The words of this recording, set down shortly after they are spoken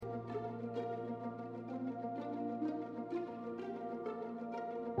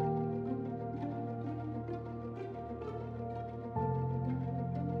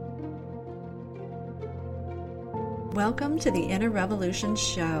Welcome to the Inner Revolution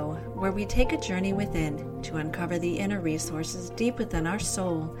Show, where we take a journey within to uncover the inner resources deep within our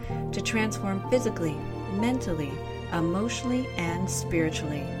soul to transform physically, mentally, emotionally, and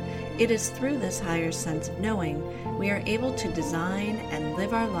spiritually. It is through this higher sense of knowing we are able to design and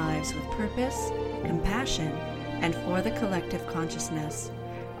live our lives with purpose, compassion, and for the collective consciousness.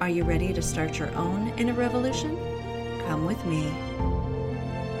 Are you ready to start your own inner revolution? Come with me.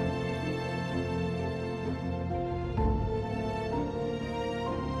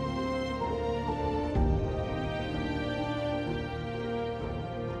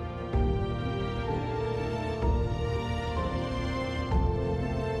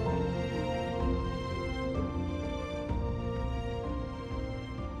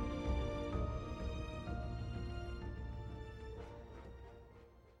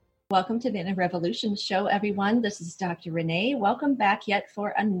 Welcome to the Inner Revolution Show, everyone. This is Dr. Renee. Welcome back yet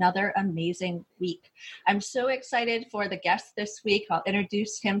for another amazing week. I'm so excited for the guest this week. I'll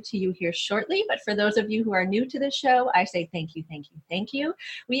introduce him to you here shortly. But for those of you who are new to the show, I say thank you, thank you, thank you.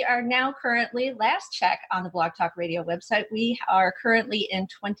 We are now currently, last check on the Blog Talk Radio website, we are currently in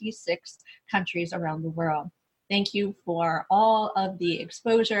 26 countries around the world. Thank you for all of the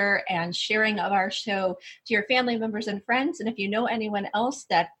exposure and sharing of our show to your family members and friends. And if you know anyone else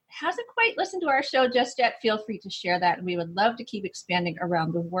that hasn't quite listened to our show just yet, feel free to share that. And we would love to keep expanding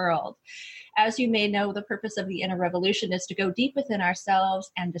around the world. As you may know, the purpose of the Inner Revolution is to go deep within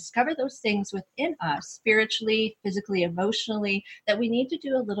ourselves and discover those things within us, spiritually, physically, emotionally, that we need to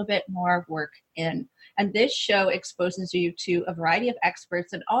do a little bit more work in. And this show exposes you to a variety of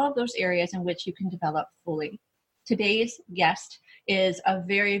experts in all of those areas in which you can develop fully. Today's guest is a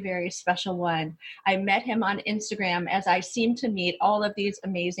very, very special one. I met him on Instagram as I seem to meet all of these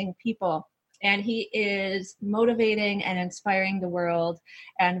amazing people. And he is motivating and inspiring the world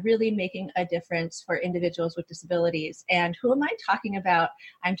and really making a difference for individuals with disabilities. And who am I talking about?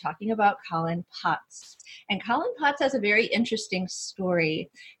 I'm talking about Colin Potts. And Colin Potts has a very interesting story.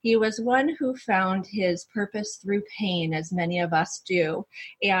 He was one who found his purpose through pain, as many of us do.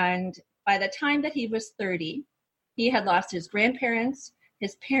 And by the time that he was 30, he had lost his grandparents,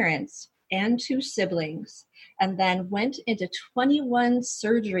 his parents, and 2 siblings, and then went into 21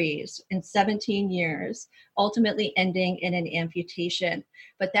 surgeries in 17 years, ultimately ending in an amputation.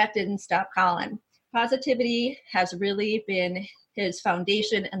 But that didn't stop Colin. Positivity has really been his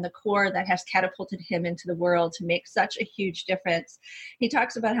foundation and the core that has catapulted him into the world to make such a huge difference. He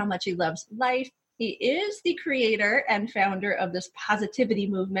talks about how much he loves life. He is the creator and founder of this positivity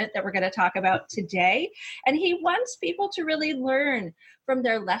movement that we're going to talk about today. And he wants people to really learn from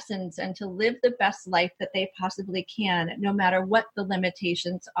their lessons and to live the best life that they possibly can, no matter what the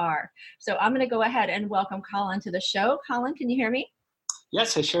limitations are. So I'm going to go ahead and welcome Colin to the show. Colin, can you hear me?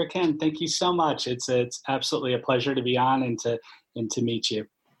 Yes, I sure can. Thank you so much. It's absolutely a pleasure to be on and to meet you.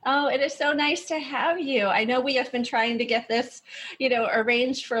 Oh, it is so nice to have you. I know we have been trying to get this,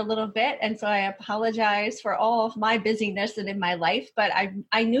 arranged for a little bit. And so I apologize for all of my busyness and in my life, but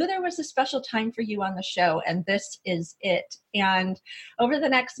I knew there was a special time for you on the show, and this is it. And over the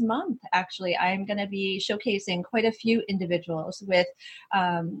next month, actually, I'm going to be showcasing quite a few individuals with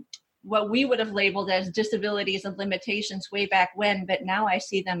what we would have labeled as disabilities and limitations way back when, but now I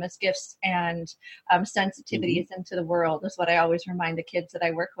see them as gifts and sensitivities into the world, is what I always remind the kids that I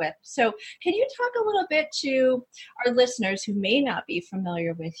work with. So can you talk a little bit to our listeners who may not be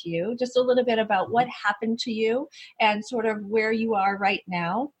familiar with you, just a little bit about what happened to you and sort of where you are right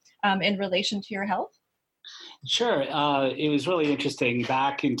now in relation to your health? Sure. It was really interesting.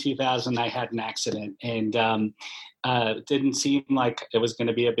 Back in 2000, I had an accident, and it didn't seem like it was going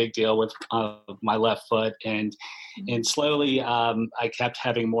to be a big deal with my left foot. And slowly I kept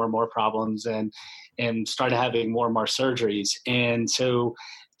having more and more problems and started having more and more surgeries. And so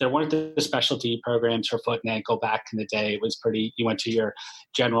there weren't the specialty programs for foot and ankle back in the day. It was you went to your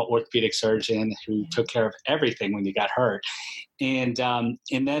general orthopedic surgeon who took care of everything when you got hurt. And then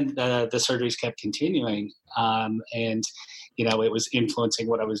the surgeries kept continuing. And it was influencing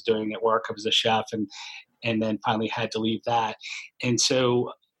what I was doing at work. I was a chef and then finally had to leave that. And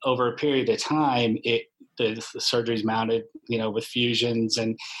so over a period of time, the surgeries mounted, with fusions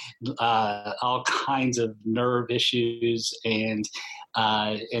and all kinds of nerve issues and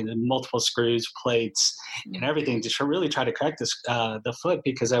multiple screws, plates, and everything to really try to correct the foot,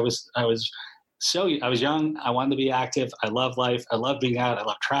 because I was young. I wanted to be active. I love life. I love being out. I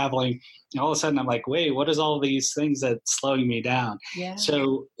love traveling. And all of a sudden I'm like, wait, what is all these things that's slowing me down? Yeah.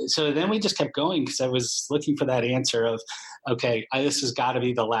 So then we just kept going, because I was looking for that answer of, okay, this has got to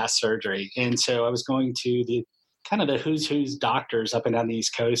be the last surgery. And so I was going to kind of the who's doctors up and down the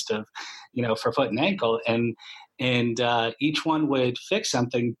East Coast of, for foot and ankle, and each one would fix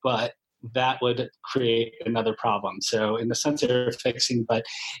something, but that would create another problem. So in the sense they're fixing, but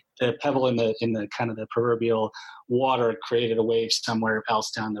the pebble in the kind of the proverbial water created a wave somewhere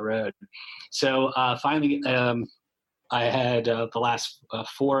else down the road. So finally, I had the last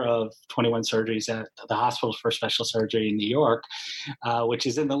 4 of 21 surgeries at the Hospital for Special Surgery in New York, which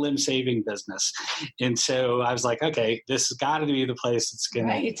is in the limb saving business. And so I was like, okay, this has got to be the place that's going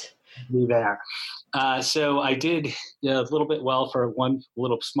to be there. So I did a little bit well for one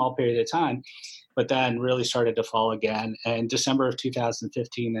little small period of time, but then really started to fall again. And December of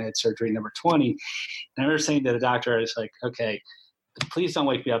 2015, I had surgery number 20. And I remember saying to the doctor, I was like, okay, please don't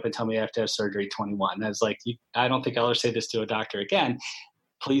wake me up and tell me I have to have surgery 21. And I was like, I don't think I'll ever say this to a doctor again.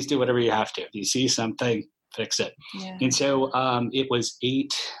 Please do whatever you have to. If you see something, fix it. Yeah. And so it was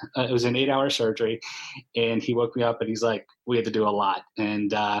an 8-hour surgery, and he woke me up and he's like, we had to do a lot.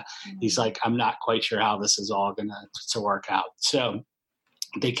 And he's like, I'm not quite sure how this is all going to work out. So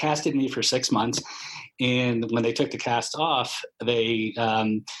they casted me for 6 months. And when they took the cast off, my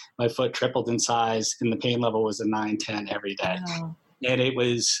foot tripled in size, and the pain level was a 9-10 every day. Wow. And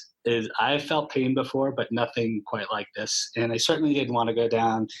I felt pain before, but nothing quite like this. And I certainly didn't want to go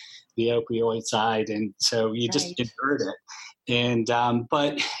down the opioid side. And so you just endured it. And,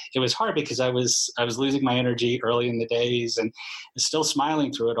 but it was hard because I was losing my energy early in the days and still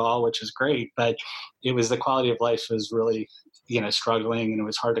smiling through it all, which was great. But it was the quality of life was really, struggling, and it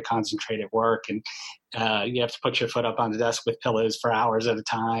was hard to concentrate at work. And you have to put your foot up on the desk with pillows for hours at a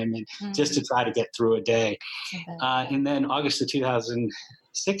time, and just to try to get through a day. And then August of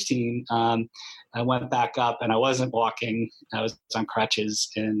 2016, I went back up, and I wasn't walking. I was on crutches,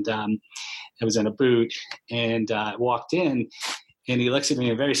 and I was in a boot, and I walked in, and he looks at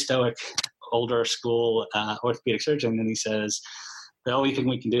me, a very stoic, older school orthopedic surgeon, and he says, the only thing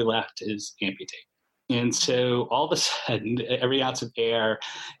we can do left is amputate. And so all of a sudden, every ounce of air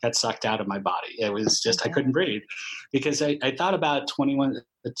got sucked out of my body. It was just, I couldn't breathe, because I thought about 20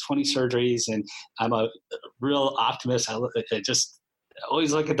 surgeries, and I'm a real optimist. I just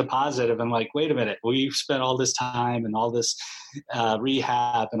always look at the positive. I'm like, wait a minute, we've spent all this time and all this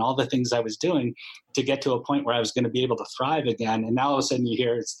rehab and all the things I was doing to get to a point where I was going to be able to thrive again. And now all of a sudden you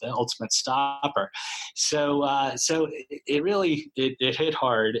hear it's the ultimate stopper. So it really hit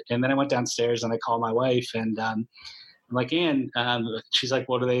hard. And then I went downstairs and I called my wife, and I'm like, Ann, she's like,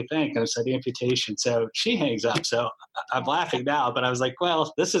 what do they think? And I said, amputation. So she hangs up. So I'm laughing now, but I was like,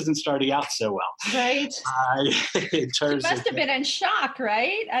 well, this isn't starting out so well. Right. In terms you must have been in shock,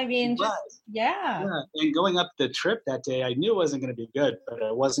 right? I mean, yeah. And going up the trip that day, I knew it wasn't going to be good, but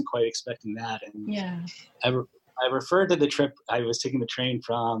I wasn't quite expecting that. And I referred to the trip. I was taking the train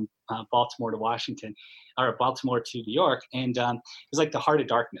from Baltimore to Washington, or Baltimore to New York. And it was like the Heart of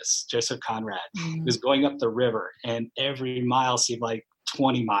Darkness, Joseph Conrad. It was going up the river, and every mile seemed like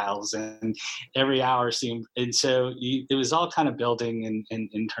 20 miles, and every hour seemed, and so it was all kind of building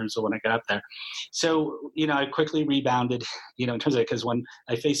in terms of when I got up there. So, I quickly rebounded, in terms of it, because when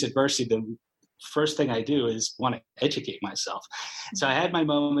I face adversity, the first thing I do is want to educate myself. So I had my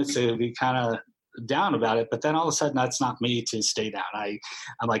moments to be kind of down about it, but then all of a sudden that's not me to stay down. I'm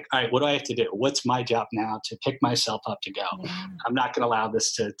like, all right, what do I have to do? What's my job now to pick myself up to go? I'm not going to allow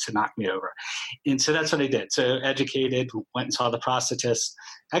this to knock me over. And so that's what I did. So educated, went and saw the prosthetist,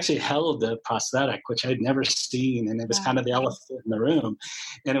 actually held the prosthetic, which I'd never seen. And it was kind of the elephant in the room.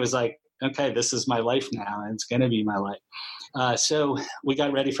 And it was like, okay, this is my life now, and it's going to be my life. So we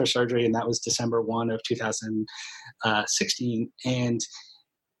got ready for surgery, and that was December 1 of 2016. And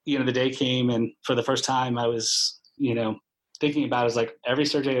the day came, and for the first time I was, thinking about it, was like every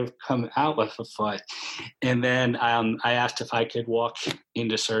surgery I've come out with a foot. And then I asked if I could walk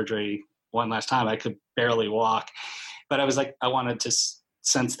into surgery one last time. I could barely walk, but I was like, I wanted to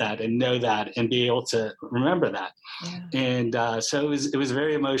sense that and know that and be able to remember that. And so it was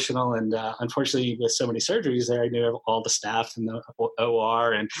very emotional. And unfortunately, with so many surgeries there, I knew all the staff and the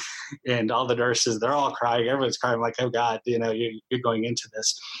OR and all the nurses. They're all crying. Everyone's crying. I'm like, oh God, you're going into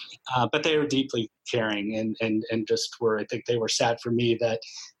this. But they were deeply caring and just I think they were sad for me that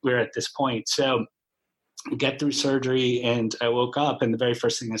we're at this point. So get through surgery, and I woke up, and the very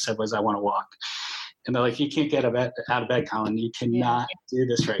first thing I said was, I want to walk. And they're like, you can't get out of bed, Colin. You cannot do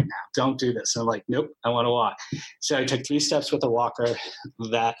this right now. Don't do this. And I'm like, nope, I want to walk. So I took 3 steps with a walker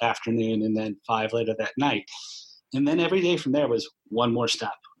that afternoon, and then 5 later that night. And then every day from there was one more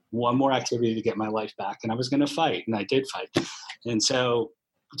step, one more activity to get my life back. And I was going to fight, and I did fight. And so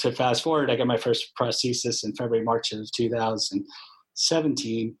to fast forward, I got my first prosthesis in February, March of 2017.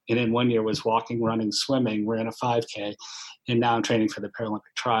 17, and in 1 year was walking, running, swimming. We're in a 5K, and now I'm training for the Paralympic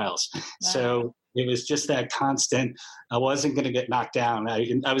trials. Wow. So it was just that constant. I wasn't going to get knocked down.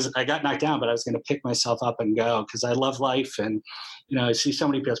 I got knocked down, but I was going to pick myself up and go because I love life, and I see so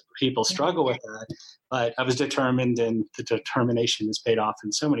many people struggle with that. But I was determined, and the determination has paid off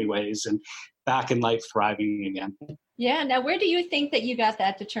in so many ways, and back in life, thriving again. Yeah. Now, where do you think that you got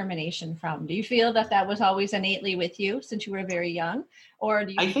that determination from? Do you feel that that was always innately with you since you were very young, or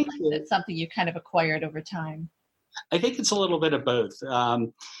do you think that's something you kind of acquired over time? I think it's a little bit of both.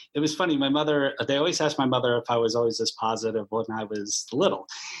 It was funny. My mother, they always asked my mother if I was always this positive when I was little.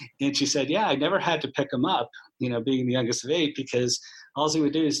 And she said, yeah, I never had to pick him up, being the youngest of 8, because all he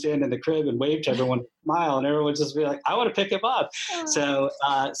would do is stand in the crib and wave to everyone, smile, and everyone would just be like, I want to pick him up. So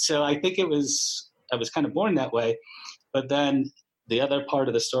I think I was kind of born that way. But then the other part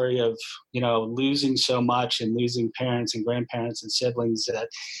of the story of, losing so much and losing parents and grandparents and siblings at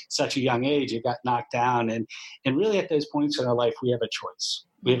such a young age, you got knocked down. And really at those points in our life, we have a choice.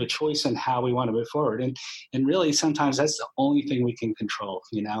 We have a choice in how we want to move forward. And really sometimes that's the only thing we can control,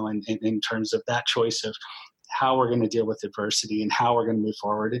 and in terms of that choice of how we're going to deal with adversity and how we're going to move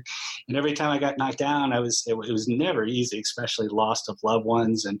forward. And every time I got knocked down, it was never easy, especially loss of loved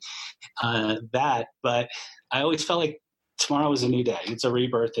ones and that. But I always felt like tomorrow is a new day. It's a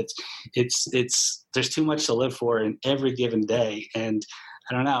rebirth. It's there's too much to live for in every given day. And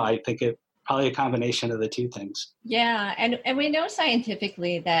I don't know, I think it probably a combination of the two things. Yeah. And we know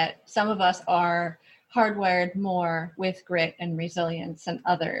scientifically that some of us are hardwired more with grit and resilience than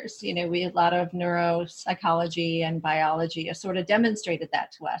others. A lot of neuropsychology and biology has sort of demonstrated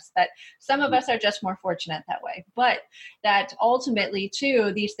that to us, that some of us are just more fortunate that way, but that ultimately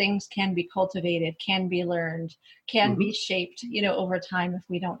too, these things can be cultivated, can be learned, can be shaped, over time if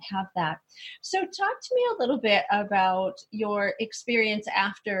we don't have that. So talk to me a little bit about your experience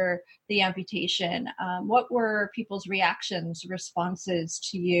after the amputation. What were people's reactions, responses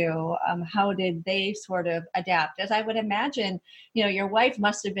to you? How did they sort of adapt? As I would imagine, your wife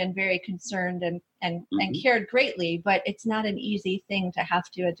must have been very concerned and cared greatly, but it's not an easy thing to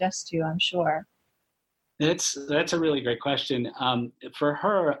have to adjust to, I'm sure. That's a really great question. For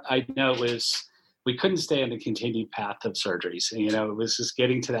her, I know we couldn't stay on the continued path of surgeries. It was just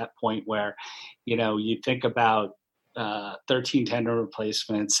getting to that point where, you think about 13 tendon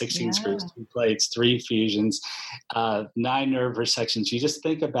replacements, 16 screws, 2 plates, 3 fusions, 9 nerve resections. You just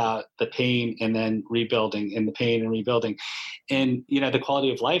think about the pain and then rebuilding and the pain and rebuilding. And, the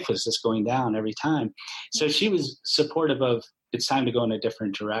quality of life was just going down every time. So she was supportive of it's time to go in a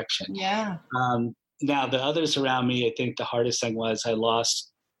different direction. Yeah. Now, the others around me, I think the hardest thing was I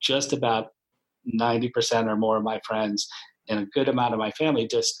lost just about 90% or more of my friends, and a good amount of my family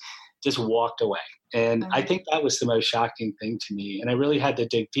just walked away. And I think that was the most shocking thing to me. And I really had to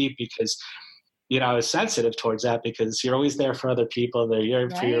dig deep because, I was sensitive towards that because you're always there for other people. They're here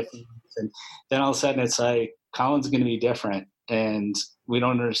for your friends. And then all of a sudden it's like, Colin's going to be different and we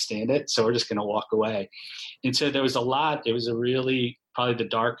don't understand it. So we're just going to walk away. And so there was a lot. It was a really probably the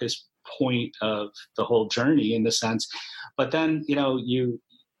darkest point of the whole journey in the sense. But then, you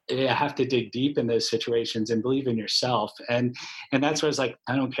have to dig deep in those situations and believe in yourself. And that's where it's like,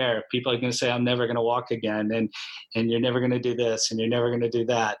 I don't care. People are going to say, I'm never going to walk again. And you're never going to do this and you're never going to do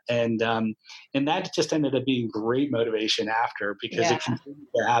that. And that just ended up being great motivation after because it continued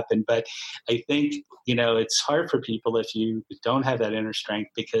to happen. But I think, it's hard for people if you don't have that inner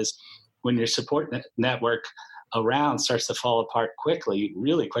strength because when your support network around starts to fall apart quickly,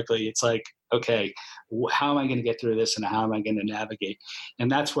 really quickly, it's like, okay, how am I going to get through this and how am I going to navigate? And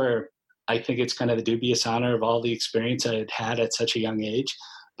that's where I think it's kind of the dubious honor of all the experience I had at such a young age.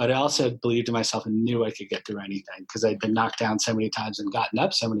 But I also believed in myself and knew I could get through anything because I'd been knocked down so many times and gotten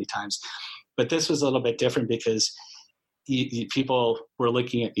up so many times. But this was a little bit different because people were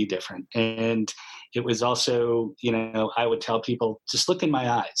looking at me different. And it was also, I would tell people, just look in my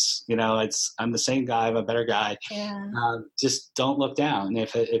eyes. I'm the same guy. I'm a better guy. Yeah. Just don't look down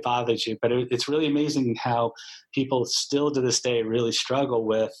if it bothers you. But it's really amazing how people still to this day really struggle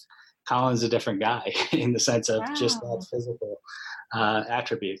with Colin's a different guy in the sense of just that physical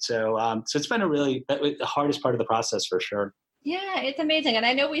attribute. So it's been the hardest part of the process for sure. Yeah, it's amazing. And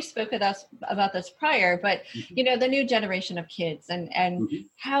I know we spoke about this prior, but the new generation of kids and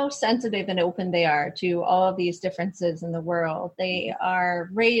how sensitive and open they are to all of these differences in the world. They are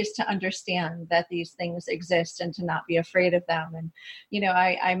raised to understand that these things exist and to not be afraid of them. And,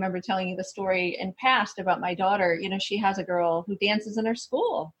 I remember telling you the story in past about my daughter. She has a girl who dances in her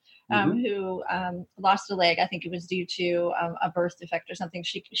school. who lost a leg. I think it was due to a birth defect or something.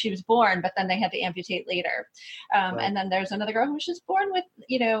 She was born, but then they had to amputate later. Right. And then there's another girl who was just born with,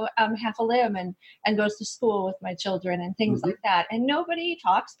 half a limb and goes to school with my children and things like that. And nobody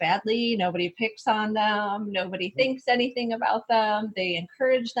talks badly. Nobody picks on them. Nobody thinks anything about them. They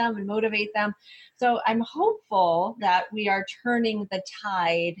encourage them and motivate them. So I'm hopeful that we are turning the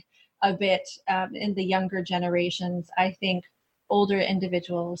tide a bit in the younger generations. I think older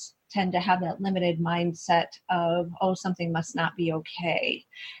individuals tend to have that limited mindset of, oh, something must not be okay.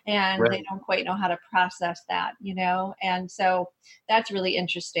 And they don't quite know how to process that, And so that's really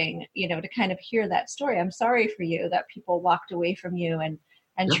interesting, to kind of hear that story. I'm sorry for you that people walked away from you and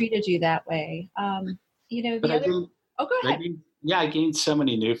treated you that way. Oh, go ahead. I gained so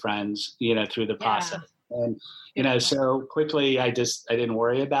many new friends, through the process. And, so quickly I didn't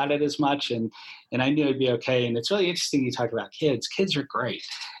worry about it as much. And I knew it'd be okay. And it's really interesting you talk about kids. Kids are great.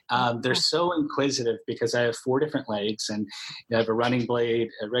 They're so inquisitive because I have 4 different legs and I have a running blade,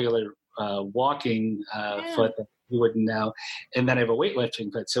 a regular walking foot that you wouldn't know. And then I have a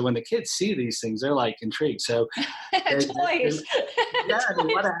weightlifting foot. So when the kids see these things, they're like intrigued. So toys. They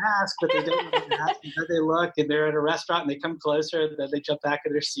want to ask, but they don't want to ask. And then they look and they're at a restaurant and they come closer and then they jump back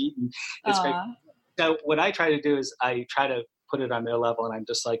in their seat. And it's great. So what I try to do is I try to put it on their level and I'm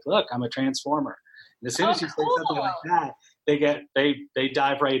just like, look, I'm a transformer. And as soon as you say something like that, they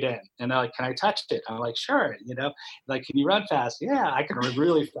dive right in and they're like, can I touch it? I'm like, sure. Like, can you run fast? Yeah, I can run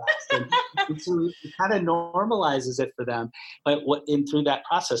really fast. And so it kind of normalizes it for them. But through that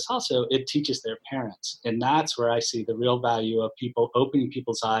process also, it teaches their parents. And that's where I see the real value of people opening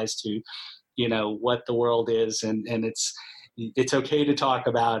people's eyes to, what the world is. And it's okay to talk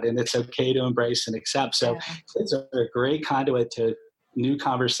about and it's okay to embrace and accept. So kids are a great conduit to new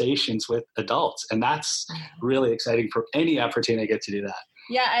conversations with adults. And that's really exciting for any opportunity I get to do that.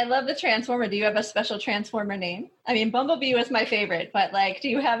 Yeah, I love the Transformer. Do you have a special Transformer name? I mean, Bumblebee was my favorite, but do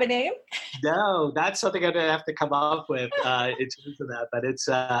you have a name? No, that's something I'm going to have to come up with in terms of that. But it's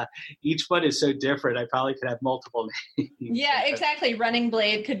each one is so different. I probably could have multiple names. Yeah, exactly. Running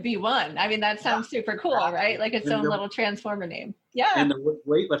Blade could be one. I mean, that sounds super cool, right? Like its own little Transformer name. Yeah. And the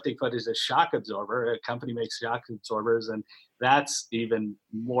weightlifting foot is a shock absorber. A company makes shock absorbers, and that's even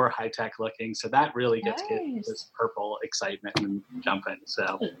more high-tech looking. So that really gets kids this purple excitement and jumping.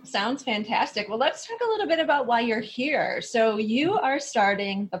 So sounds fantastic. Well, let's talk a little bit about why you're here. So you are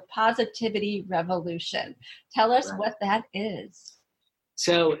starting the Positivity Revolution. Tell us what that is.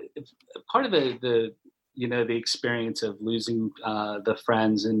 So part of the experience of losing the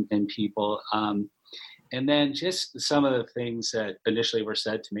friends and people, and then just some of the things that initially were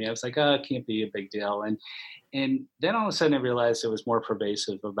said to me, I was like, oh, it can't be a big deal. And then all of a sudden I realized it was more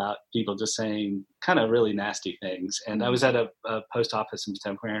pervasive about people just saying kind of really nasty things. And I was at a post office in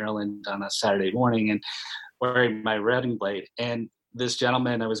Potomac, Maryland on a Saturday morning and wearing my running blade. And this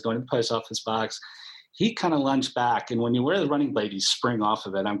gentleman, I was going to the post office box, he kind of lunged back. And when you wear the running blade, you spring off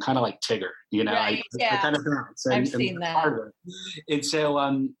of it. I'm kind of like Tigger, Right, I kind of bounce. I've seen that. Harder. And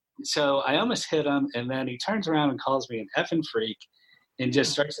so I almost hit him, and then he turns around and calls me an effing freak and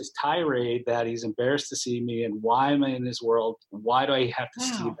just starts this tirade that he's embarrassed to see me and why am I in this world? Why do I have to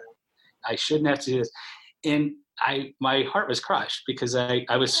see that? I shouldn't have to do this. And my heart was crushed because I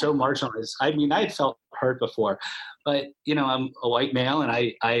was so marginalized. I mean, I had felt hurt before, but, I'm a white male and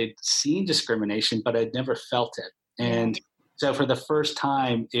I had seen discrimination, but I'd never felt it. And so for the first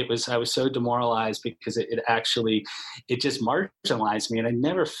time, I was so demoralized because it just marginalized me, and I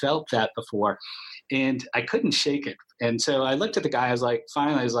never felt that before, and I couldn't shake it. And so I looked at the guy. I was like,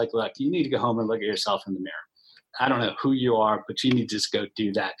 look, you need to go home and look at yourself in the mirror. I don't know who you are, but you need to just go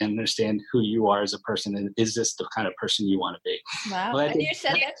do that and understand who you are as a person, and is this the kind of person you want to be? Wow! Well, and you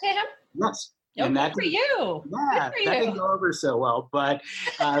said that to him? Yes. Oh, and good for you. Yeah, that didn't go over so well, but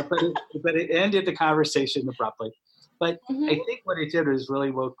it ended the conversation abruptly. But I think what it did was really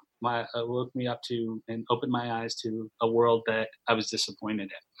woke me up to and opened my eyes to a world that I was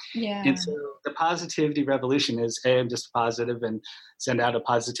disappointed in. Yeah. And so the Positivity Revolution is, I'm just positive and send out a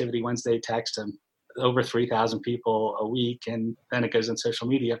Positivity Wednesday text to over 3,000 people a week, and then it goes on social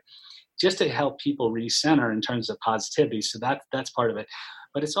media just to help people recenter in terms of positivity. So that's part of it.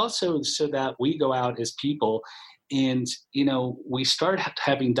 But it's also so that we go out as people and, we start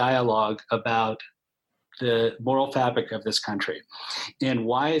having dialogue about the moral fabric of this country, and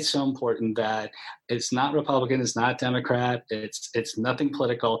why it's so important that it's not Republican, it's not Democrat, it's nothing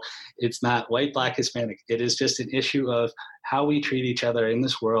political, it's not white, black, Hispanic. It is just an issue of how we treat each other in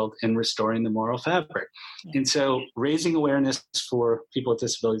this world and restoring the moral fabric. And so raising awareness for people with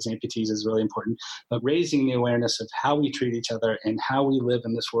disabilities and amputees is really important, but raising the awareness of how we treat each other and how we live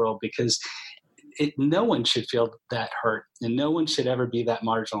in this world, because no one should feel that hurt, and no one should ever be that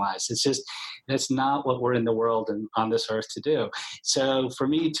marginalized. It's just, that's not what we're in the world and on this earth to do. So for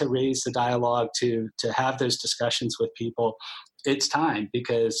me to raise the dialogue, to have those discussions with people, it's time,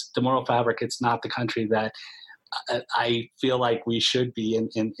 because the moral fabric, it's not the country that I feel like we should be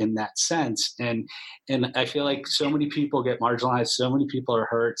in that sense. And I feel like so many people get marginalized, so many people are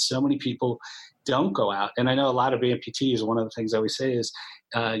hurt, so many people don't go out. And I know a lot of amputees, one of the things I always say is,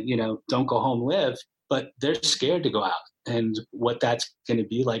 don't go home, live, but they're scared to go out and what that's going to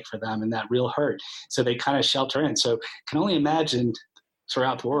be like for them and that real hurt. So they kind of shelter in. So can only imagine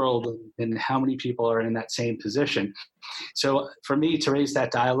throughout the world and how many people are in that same position. So for me to raise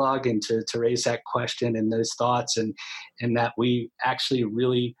that dialogue and to raise that question and those thoughts, and that we actually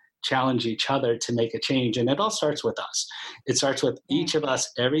really challenge each other to make a change. And it all starts with us. It starts with each of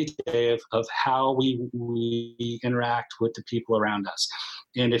us every day of how we interact with the people around us.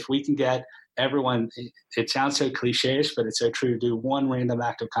 And if we can get everyone, it sounds so cliche-ish, but it's so true, do one random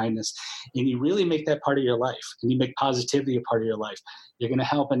act of kindness, and you really make that part of your life, and you make positivity a part of your life, you're going to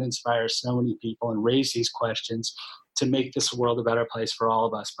help and inspire so many people and raise these questions to make this world a better place for all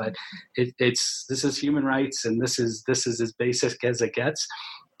of us. But this is human rights, and this is as basic as it gets.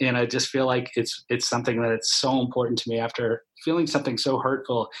 And I just feel like it's something that it's so important to me after feeling something so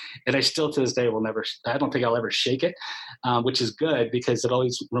hurtful. And I still to this day I don't think I'll ever shake it, which is good, because it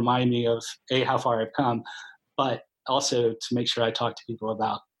always reminds me of how far I've come, but also to make sure I talk to people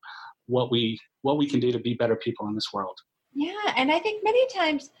about what we can do to be better people in this world. Yeah. And I think many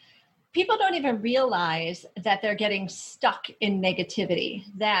times people don't even realize that they're getting stuck in negativity,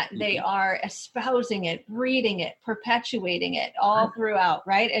 that they are espousing it, breeding it, perpetuating it all throughout,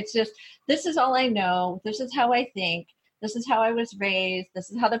 right? It's just, this is all I know. This is how I think. This is how I was raised.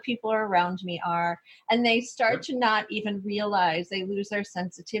 This is how the people around me are. And they start to not even realize, they lose their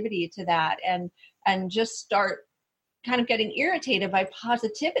sensitivity to that and just start kind of getting irritated by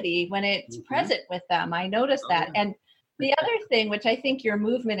positivity when it's present with them. I notice that. And the other thing, which I think your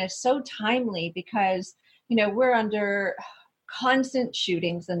movement is so timely, because, we're under constant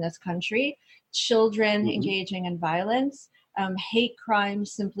shootings in this country, children engaging in violence, hate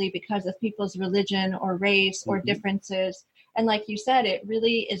crimes simply because of people's religion or race or differences. And like you said, it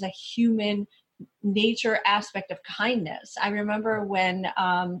really is a human nature aspect of kindness. I remember when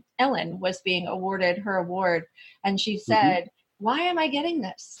Ellen was being awarded her award, and she said, why am I getting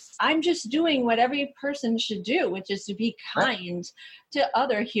this? I'm just doing what every person should do, which is to be kind to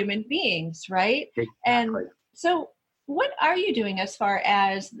other human beings, right? Exactly. And so what are you doing as far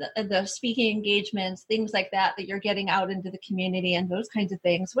as the speaking engagements, things like that you're getting out into the community and those kinds of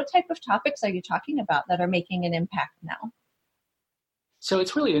things? What type of topics are you talking about that are making an impact now? So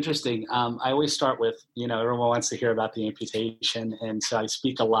it's really interesting. I always start with, everyone wants to hear about the amputation. And so I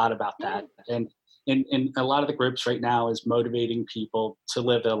speak a lot about that. And a lot of the groups right now is motivating people to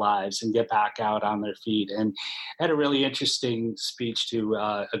live their lives and get back out on their feet. And I had a really interesting speech to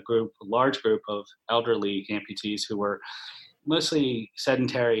a large group of elderly amputees who were mostly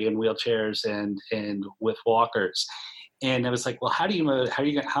sedentary in wheelchairs and with walkers. And I was like, well, how am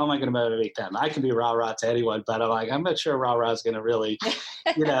I going to motivate them? I can be rah-rah to anyone, but I'm not sure rah-rah is going to really,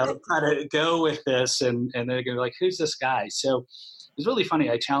 kind of go with this. And they're going to be like, who's this guy? So it was really funny.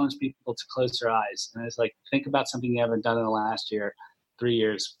 I challenged people to close their eyes. And I was like, think about something you haven't done in the last year, 3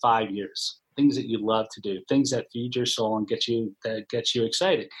 years, 5 years, things that you love to do, things that feed your soul and get you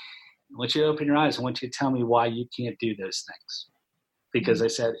excited. I want you to open your eyes. I want you to tell me why you can't do those things. Because I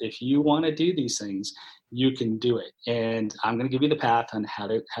said, if you want to do these things, you can do it. And I'm going to give you the path on how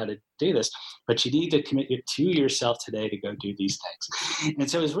to do this. But you need to commit to yourself today to go do these things.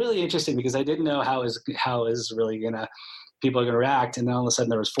 And so it was really interesting, because I didn't know how is really going to people are going to react. And then all of a sudden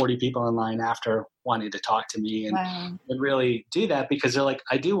there was 40 people in line after wanting to talk to me and really do that, because they're like,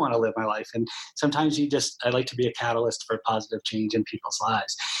 I do want to live my life. And sometimes I like to be a catalyst for positive change in people's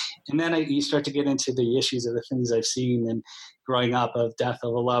lives. And then you start to get into the issues of the things I've seen and growing up, of death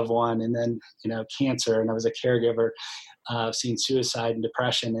of a loved one, and then, cancer. And I was a caregiver, seeing suicide and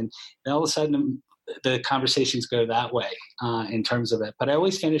depression. And all of a sudden the conversations go that way in terms of it. But I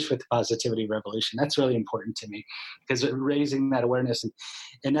always finish with the positivity revolution. That's really important to me, because raising that awareness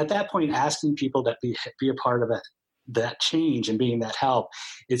and at that point asking people that be a part of that change and being that help,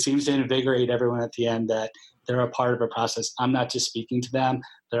 it seems to invigorate everyone at the end that they're a part of a process. I'm not just speaking to them.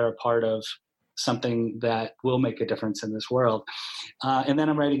 They're a part of something that will make a difference in this world. And then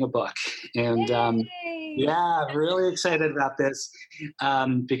I'm writing a book. And yeah, I'm really excited about this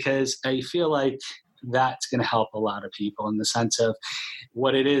because I feel like that's going to help a lot of people in the sense of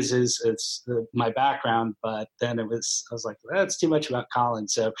what it is it's my background, but then I was like, that's too much about Colin.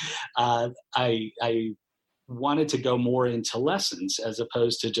 So I wanted to go more into lessons as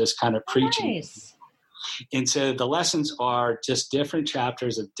opposed to just kind of preaching. Nice. And so the lessons are just different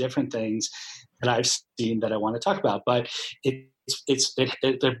chapters of different things that I've seen that I want to talk about, but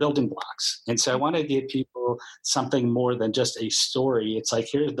they're building blocks. And so I want to give people something more than just a story. It's like,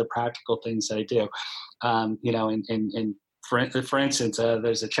 here's the practical things that I do. And for instance,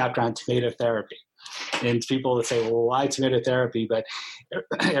 there's a chapter on tomato therapy. And people would say, well, why tomato therapy? But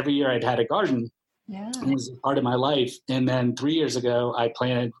every year I'd had a garden. Yeah. It was a part of my life. And then 3 years ago, I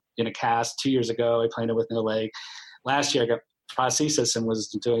planted in a cast. 2 years ago, I planted with no leg. Last year, I got prosthesis and was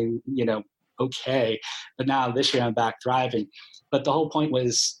doing, okay. But now this year, I'm back thriving. But the whole point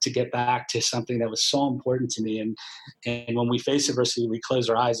was to get back to something that was so important to me. And when we face adversity, we close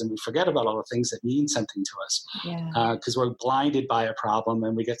our eyes and we forget about all the things that mean something to us. Yeah. Because we're blinded by a problem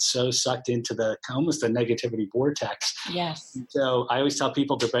and we get so sucked into almost the negativity vortex. Yes. So I always tell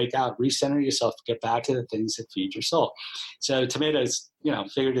people to break out, recenter yourself, get back to the things that feed your soul. So tomatoes,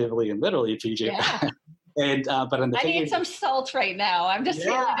 figuratively and literally feed you. Yeah. And but on the I need some salt right now. I'm just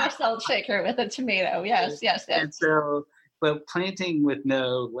feeling a salt shaker with a tomato. Yes. And so, but planting with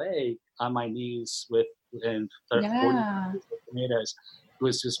no leg on my knees with 40 tomatoes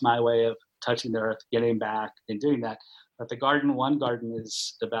was just my way of touching the earth, getting back and doing that. But one garden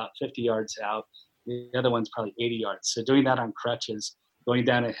is about 50 yards out. The other one's probably 80 yards. So doing that on crutches, going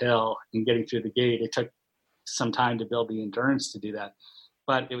down a hill and getting through the gate, it took some time to build the endurance to do that.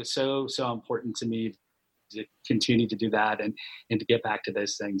 But it was so important to me to continue to do that and to get back to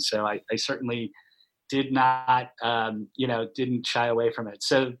those things. So I certainly did not, didn't shy away from it.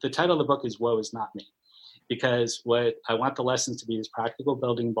 So the title of the book is Woe Is Not Me, because what I want the lessons to be is practical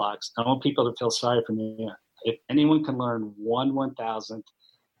building blocks. I want people to feel sorry for me. If anyone can learn 1/1000th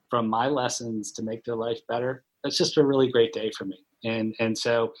from my lessons to make their life better, that's just a really great day for me. And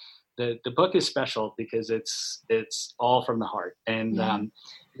so the book is special because it's all from the heart. And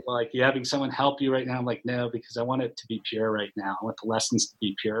like, you having someone help you right now? I'm like, no, because I want it to be pure right now. I want the lessons to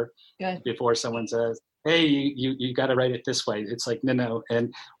be pure. Good. Before someone says, hey, you got to write it this way. It's like, no.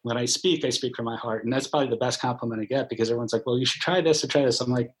 And when I speak from my heart. And that's probably the best compliment I get, because everyone's like, well, you should try this or try this.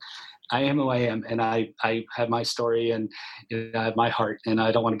 I'm like, I am who I am. And I have my story and I have my heart, and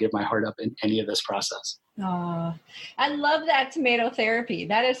I don't want to give my heart up in any of this process. Oh, I love that tomato therapy.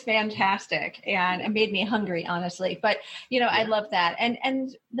 That is fantastic. And it made me hungry, honestly. But, I love that.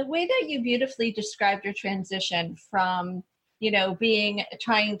 And the way that you beautifully described your transition from,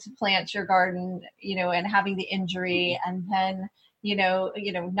 trying to plant your garden, and having the injury, and then,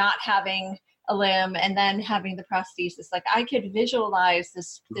 not having a limb, and then having the prosthesis. Like, I could visualize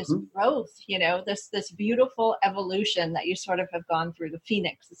this growth, this beautiful evolution that you sort of have gone through. The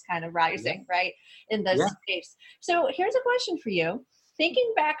phoenix is kind of rising, right, in this space. So here's a question for you.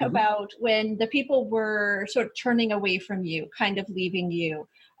 Thinking back about when the people were sort of turning away from you, kind of leaving you,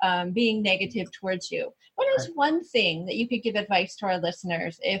 being negative towards you, what is one thing that you could give advice to our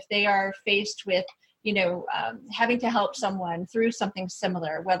listeners if they are faced with having to help someone through something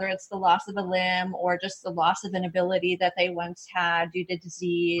similar, whether it's the loss of a limb or just the loss of an ability that they once had due to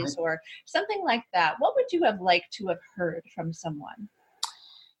disease or something like that? What would you have liked to have heard from someone?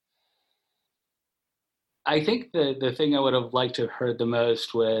 I think the thing I would have liked to have heard the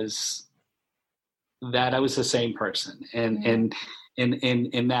most was that I was the same person, and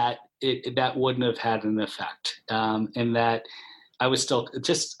that that wouldn't have had an effect, and that I was still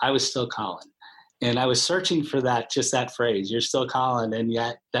Colin. And I was searching for just that phrase, you're still Colin, and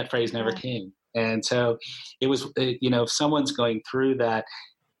yet that phrase never came. And so it was, if someone's going through that,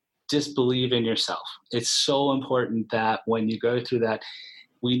 just believe in yourself. It's so important that when you go through that,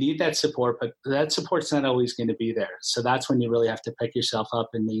 we need that support, but that support's not always going to be there. So that's when you really have to pick yourself up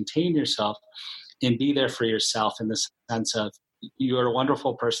and maintain yourself and be there for yourself, in the sense of, you're a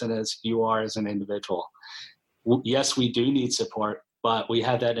wonderful person as you are as an individual. Yes, we do need support, but we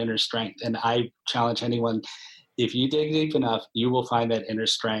have that inner strength. And I challenge anyone, if you dig deep enough, you will find that inner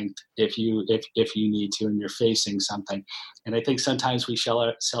strength if you need to, and you're facing something. And I think sometimes we sell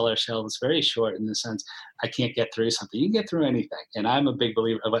ourselves very short, in the sense, I can't get through something. You can get through anything. And I'm a big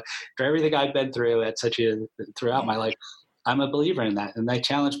believer of it. For everything I've been through throughout my life, I'm a believer in that. And I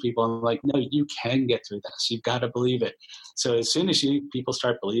challenge people. I'm like, no, you can get through this. You've got to believe it. So as soon as people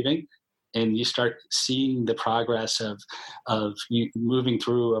start believing, and you start seeing the progress of you moving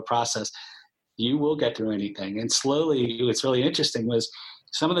through a process, you will get through anything. And slowly, what's really interesting was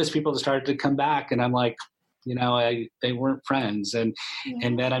some of those people started to come back, and I'm like, they weren't friends. And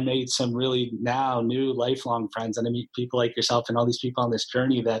then I made some really now new lifelong friends, and I meet people like yourself and all these people on this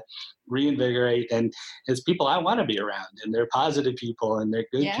journey that reinvigorate, and it's people I want to be around, and they're positive people and they're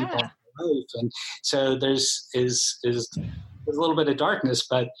good people in life. And so there's a little bit of darkness,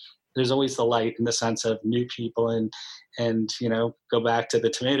 but there's always the light in the sense of new people, and go back to the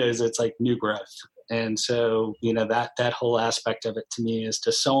tomatoes, it's like new growth. And so, that whole aspect of it to me is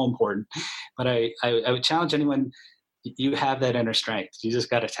just so important. But I would challenge anyone, you have that inner strength. You just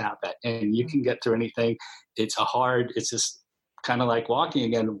got to tap it, and you can get through anything. It's just kind of like walking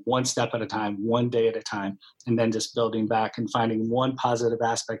again, one step at a time, one day at a time, and then just building back and finding one positive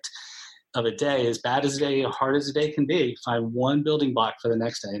aspect of a day, as bad as a day, hard as a day can be. Find one building block for the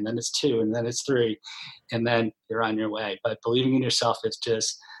next day, and then it's 2, and then it's 3, and then you're on your way. But believing in yourself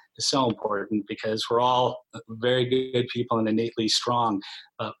is so important, because we're all very good people and innately strong.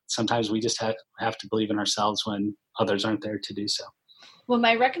 But sometimes we just have to believe in ourselves when others aren't there to do so. Well,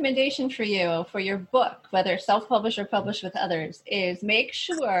 my recommendation for you, for your book, whether self-published or published with others, is make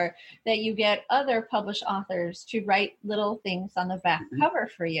sure that you get other published authors to write little things on the back cover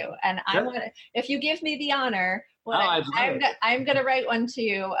for you. And I want to, if you give me the honor, I'm going to write one to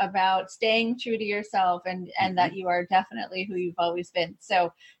you about staying true to yourself, and that you are definitely who you've always been.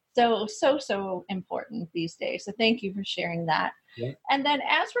 So important these days. So thank you for sharing that. Yeah. And then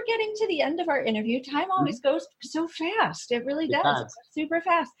as we're getting to the end of our interview, time always goes so fast. It really does. Super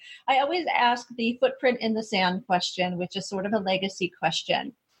fast. I always ask the footprint in the sand question, which is sort of a legacy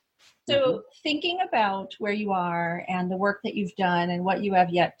question. So thinking about where you are and the work that you've done and what you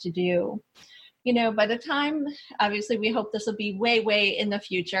have yet to do, by the time, obviously we hope this will be way, way in the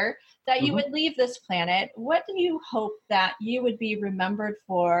future, that you would leave this planet, what do you hope that you would be remembered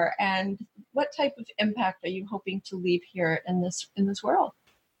for, and what type of impact are you hoping to leave here in this world?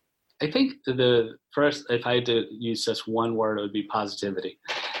 I think the first, if I had to use just one word, it would be positivity,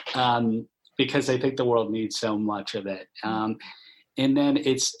 because I think the world needs so much of it. And then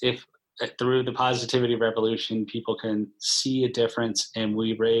if through the positivity revolution, people can see a difference, and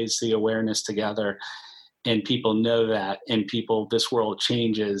we raise the awareness together, and people know that, and this world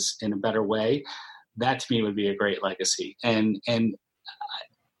changes in a better way. That to me would be a great legacy. And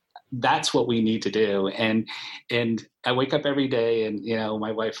that's what we need to do. And I wake up every day, and,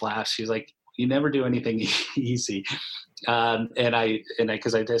 my wife laughs. She's like, you never do anything easy. Cause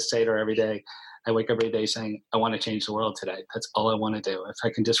I just say to her every day, I wake up every day saying, I want to change the world today. That's all I want to do. If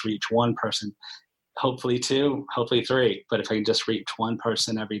I can just reach one person, hopefully 2, hopefully 3, but if I can just reach one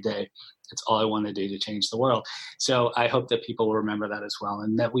person every day, it's all I want to do to change the world. So I hope that people will remember that as well,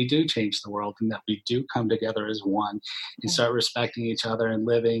 and that we do change the world, and that we do come together as one and start respecting each other and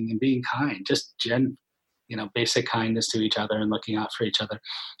living and being kind, just basic kindness to each other and looking out for each other.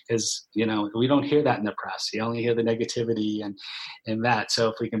 Because, we don't hear that in the press. You only hear the negativity and that. So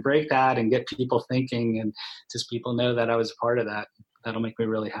if we can break that and get people thinking, and just people know that I was a part of that, that'll make me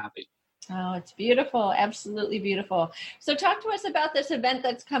really happy. Oh, it's beautiful. Absolutely beautiful. So talk to us about this event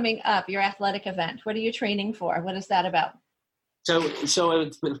that's coming up, your athletic event. What are you training for? What is that about? So it's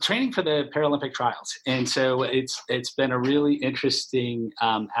training for the Paralympic trials. And so it's been a really interesting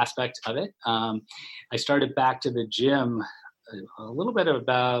aspect of it. I started back to the gym a little bit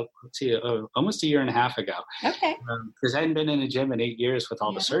about, almost a year and a half ago. Okay. Because I hadn't been in a gym in 8 years with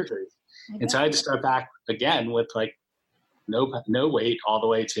all the surgeries. And so I had to start back again with no weight all the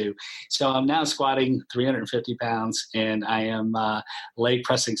way to. So I'm now squatting 350 pounds, and I am leg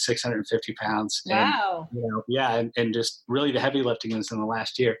pressing 650 pounds. Wow. And, and just really the heavy lifting is in the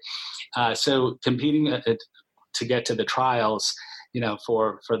last year. So competing to get to the trials,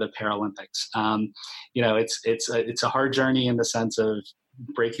 for the Paralympics. It's a hard journey in the sense of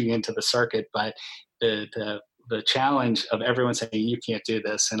breaking into the circuit, but the challenge of everyone saying, you can't do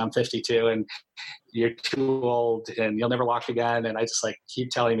this, and I'm 52 and you're too old and you'll never walk again. And I just keep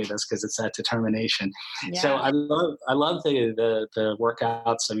telling me this because it's that determination. Yeah. So I love the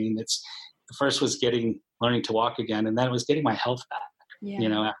workouts. I mean, the first was learning to walk again, and then it was getting my health back. Yeah.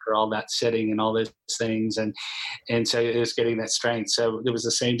 After all that sitting and all those things. And so it was getting that strength. So it was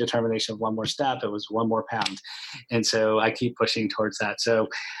the same determination of one more step. It was one more pound. And so I keep pushing towards that. So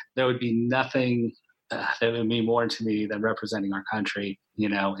there would be nothing that would mean more to me than representing our country, in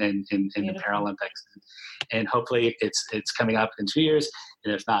the Paralympics. And hopefully it's coming up in 2 years.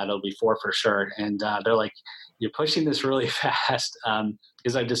 And if not, it'll be 4 for sure. And they're you're pushing this really fast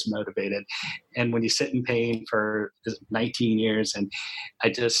because I'm just motivated. And when you sit in pain for 19 years, and I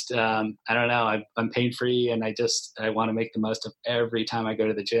just, I don't know, I'm pain free, and I want to make the most of every time I go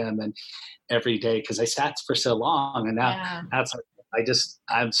to the gym and every day, because I sat for so long, and now that's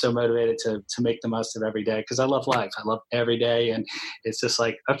I'm so motivated to make the most of every day, because I love life. I love every day. And it's just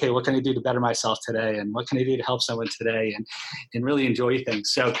like, okay, what can I do to better myself today? And what can I do to help someone today? And really enjoy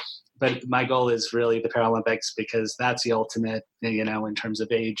things. So, but my goal is really the Paralympics, because that's the ultimate, in terms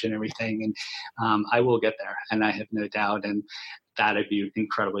of age and everything. And I will get there, and I have no doubt. And that I'd be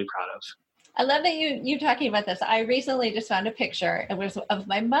incredibly proud of. I love that you talking about this. I recently just found a picture. It was of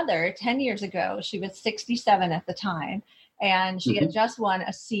my mother 10 years ago. She was 67 at the time, and she had just won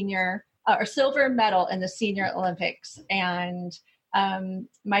a senior or silver medal in the Senior Olympics. And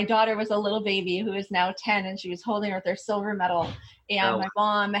my daughter was a little baby who is now 10, and she was holding her with her silver medal. And my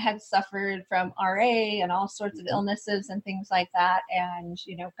mom had suffered from RA and all sorts of illnesses and things like that. And,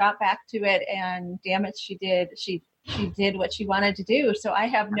 got back to it, and damn it, she did. She did what she wanted to do. So I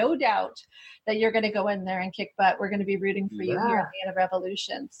have no doubt that you're going to go in there and kick butt. We're going to be rooting for you here at the End of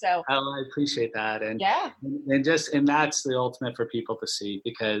Revolution. So I appreciate that. And and that's the ultimate for people to see,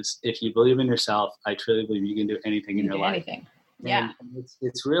 because if you believe in yourself, I truly believe you can do anything in your life. Anything. Yeah. And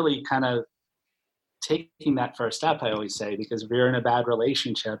it's really kind of taking that first step, I always say, because if you're in a bad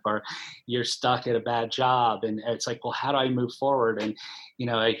relationship or you're stuck at a bad job, and it's like, well, how do I move forward? And,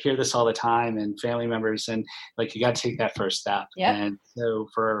 I hear this all the time, and family members, and like, you got to take that first step. Yep. And so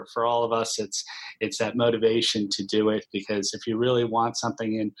for all of us, it's that motivation to do it, because if you really want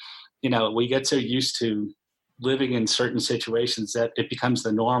something, and, we get so used to living in certain situations that it becomes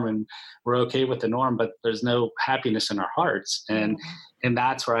the norm, and we're okay with the norm, but there's no happiness in our hearts. And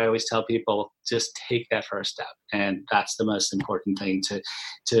that's where I always tell people, just take that first step. And that's the most important thing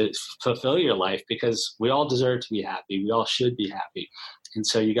to fulfill your life, because we all deserve to be happy. We all should be happy. And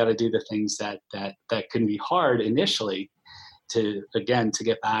so you got to do the things that can be hard initially to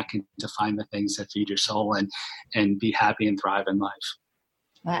get back and to find the things that feed your soul and be happy and thrive in life.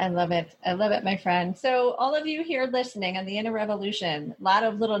 I love it. I love it, my friend. So all of you here listening on the Inner Revolution, a lot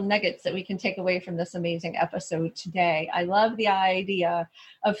of little nuggets that we can take away from this amazing episode today. I love the idea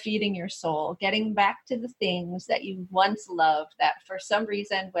of feeding your soul, getting back to the things that you once loved, that for some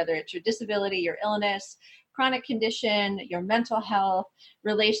reason, whether it's your disability, your illness, chronic condition, your mental health,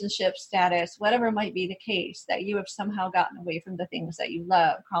 relationship status, whatever might be the case, that you have somehow gotten away from the things that you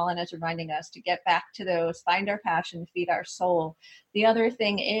love. Colin is reminding us to get back to those, find our passion, feed our soul. The other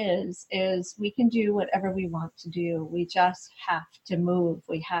thing is we can do whatever we want to do. We just have to move.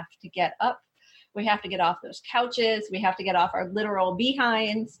 We have to get up. We have to get off those couches. We have to get off our literal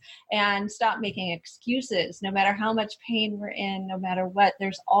behinds and stop making excuses. No matter how much pain we're in, no matter what,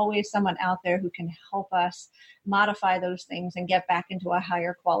 there's always someone out there who can help us modify those things and get back into a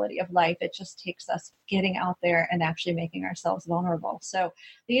higher quality of life. It just takes us getting out there and actually making ourselves vulnerable. So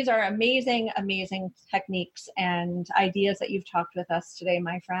these are amazing, amazing techniques and ideas that you've talked with us today,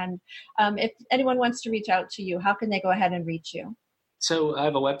 my friend. If anyone wants to reach out to you, how can they go ahead and reach you? So I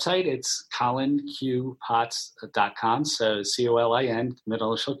have a website. It's colinqpotts.com. So COLIN,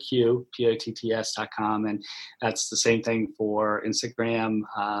 middle initial Q, POTTS.com. And that's the same thing for Instagram,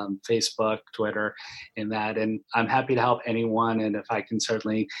 Facebook, Twitter, and that. And I'm happy to help anyone. And if I can,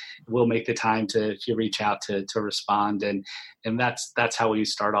 certainly will make the time if you reach out to respond. And that's how we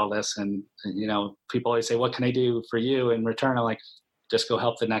start all this. And, people always say, what can I do for you in return? I'm like, just go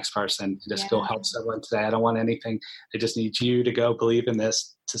help the next person. Just go help someone today. I don't want anything. I just need you to go believe in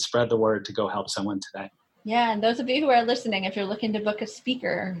this, to spread the word, to go help someone today. Yeah. And those of you who are listening, if you're looking to book a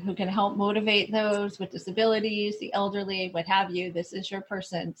speaker who can help motivate those with disabilities, the elderly, what have you, this is your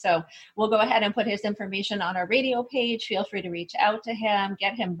person. So we'll go ahead and put his information on our radio page. Feel free to reach out to him,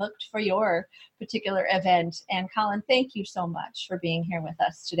 get him booked for your particular event. And Colin, thank you so much for being here with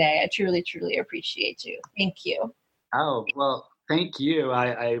us today. I truly, truly appreciate you. Thank you. Oh, well, thank you.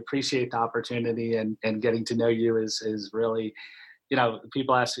 I appreciate the opportunity, and getting to know you is really,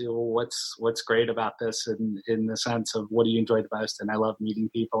 people ask you, well, what's great about this, and in the sense of what do you enjoy the most? And I love meeting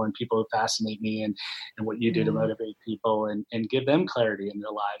people and people who fascinate me, and what you do to motivate people and give them clarity in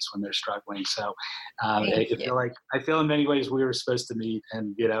their lives when they're struggling. So I feel in many ways we were supposed to meet,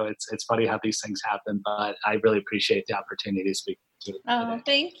 and it's funny how these things happen, but I really appreciate the opportunity to speak. Oh,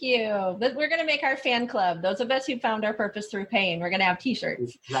 thank you. We're going to make our fan club. Those of us who found our purpose through pain, we're going to have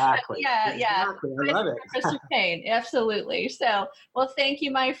t-shirts. Exactly. Yeah. Exactly. I love it. Purpose through pain. Absolutely. So, well, thank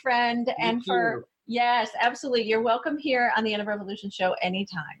you, my friend. Yes, absolutely. You're welcome here on the End of Revolution show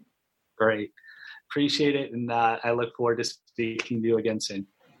anytime. Great. Appreciate it. And I look forward to speaking to you again soon.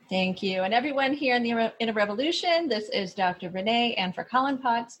 Thank you. And everyone here in the Inner Revolution, this is Dr. Renee. And for Colin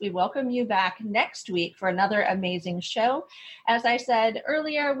Potts, we welcome you back next week for another amazing show. As I said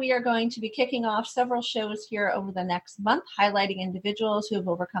earlier, we are going to be kicking off several shows here over the next month, highlighting individuals who have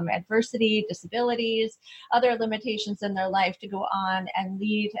overcome adversity, disabilities, other limitations in their life to go on and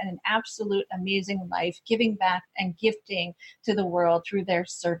lead an absolute amazing life, giving back and gifting to the world through their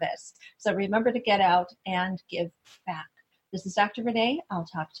service. So remember to get out and give back. This is Dr. Renee. I'll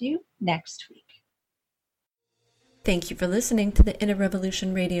talk to you next week. Thank you for listening to the Inner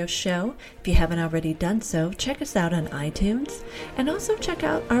Revolution Radio Show. If you haven't already done so, check us out on iTunes and also check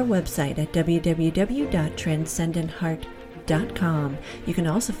out our website at www.transcendentheart.com. You can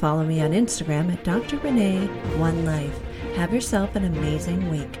also follow me on Instagram at Dr. Renee One Life. Have yourself an amazing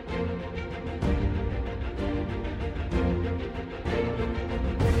week.